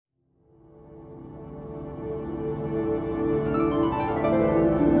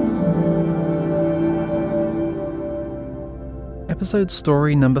Episode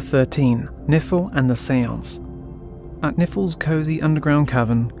story number 13, Niffle and the Séance. At Niffle's cosy underground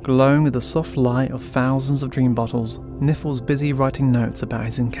cavern, glowing with the soft light of thousands of dream bottles, Niffle's busy writing notes about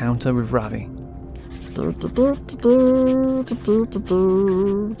his encounter with Ravi.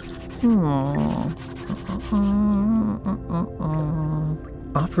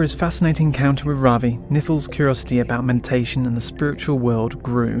 After his fascinating encounter with Ravi, Niffle's curiosity about meditation and the spiritual world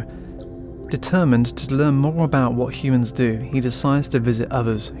grew. Determined to learn more about what humans do, he decides to visit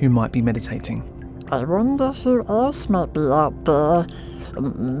others who might be meditating. I wonder who else might be out there.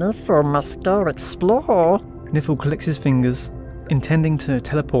 Niffle must go explore. Niffle clicks his fingers, intending to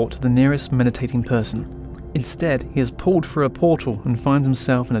teleport to the nearest meditating person. Instead, he is pulled through a portal and finds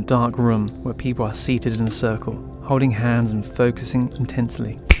himself in a dark room where people are seated in a circle, holding hands and focusing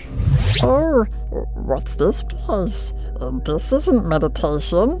intensely. Oh, what's this place? This isn't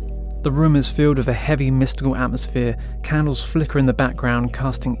meditation. The room is filled with a heavy mystical atmosphere, candles flicker in the background,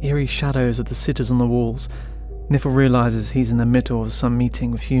 casting eerie shadows of the sitters on the walls. Niffle realises he's in the middle of some meeting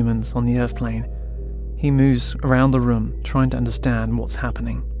with humans on the earthplane. He moves around the room, trying to understand what's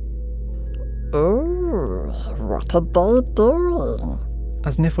happening. Oh, what are they doing?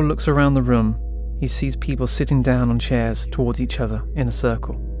 As Niffle looks around the room, he sees people sitting down on chairs towards each other in a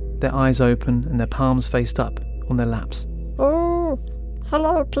circle, their eyes open and their palms faced up on their laps. Oh,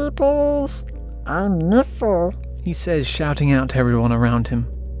 hello peoples, I'm Niffle. He says, shouting out to everyone around him.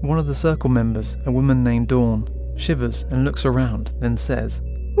 One of the circle members, a woman named Dawn, shivers and looks around, then says,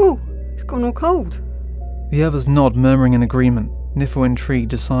 "Oh, it's gone all cold." The others nod, murmuring in agreement. Niffle, intrigued,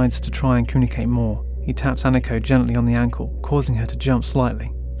 decides to try and communicate more. He taps Aniko gently on the ankle, causing her to jump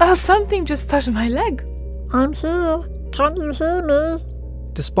slightly. Something just touched my leg. I'm here, can you hear me?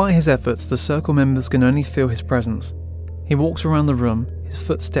 Despite his efforts, the circle members can only feel his presence. He walks around the room, his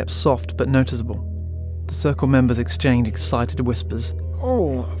footsteps soft but noticeable. The circle members exchange excited whispers.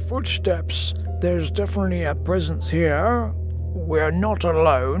 Oh, footsteps. There's definitely a presence here. We're not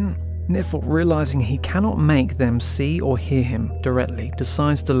alone. Niffle, realizing he cannot make them see or hear him directly,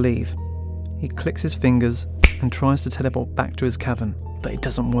 decides to leave. He clicks his fingers and tries to teleport back to his cavern, but it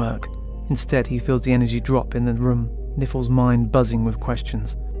doesn't work. Instead, he feels the energy drop in the room, Niffle's mind buzzing with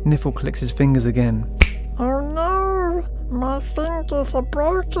questions. Niffle clicks his fingers again. Oh no, my fingers are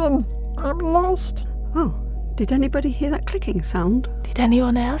broken. I'm lost. Oh, did anybody hear that clicking sound? Did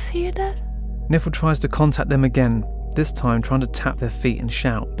anyone else hear that? Niffle tries to contact them again, this time trying to tap their feet and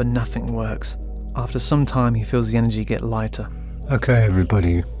shout, but nothing works. After some time, he feels the energy get lighter. Okay,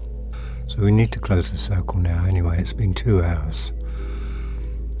 everybody. So we need to close the circle now anyway. It's been 2 hours.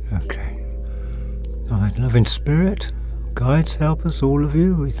 Okay. Alright, loving spirit, guides, helpers, all of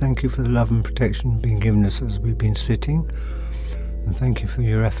you. We thank you for the love and protection you've been giving us as we've been sitting. And thank you for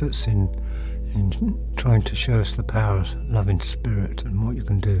your efforts in trying to show us the powers, loving spirit, and what you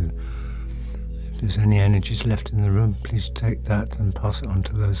can do. If there's any energies left in the room, please take that and pass it on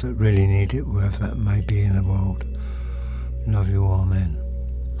to those that really need it, wherever that may be in the world. Love you, amen.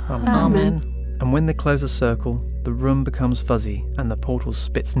 Amen. And when they close the circle, the room becomes fuzzy and the portal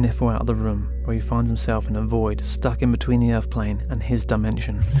spits Niffle out of the room, where he finds himself in a void stuck in between the earthplane and his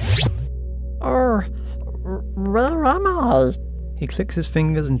dimension. Oh, where am I? He clicks his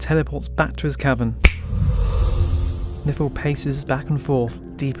fingers and teleports back to his cavern. Niffle paces back and forth,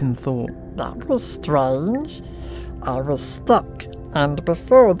 deep in thought. That was strange. I was stuck, and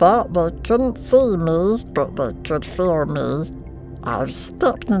before that they couldn't see me, but they could feel me. I've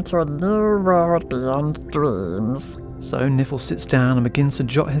stepped into a new world beyond dreams. So Niffle sits down and begins to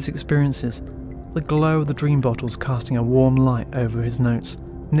jot his experiences, the glow of the dream bottles casting a warm light over his notes.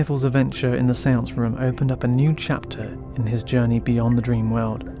 Niffle's adventure in the Séance room opened up a new chapter in his journey beyond the dream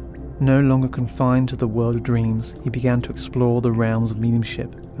world. No longer confined to the world of dreams, he began to explore the realms of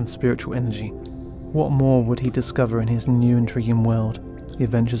mediumship and spiritual energy. What more would he discover in his new intriguing world? The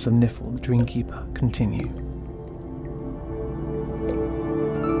adventures of Niffle the Dreamkeeper continue.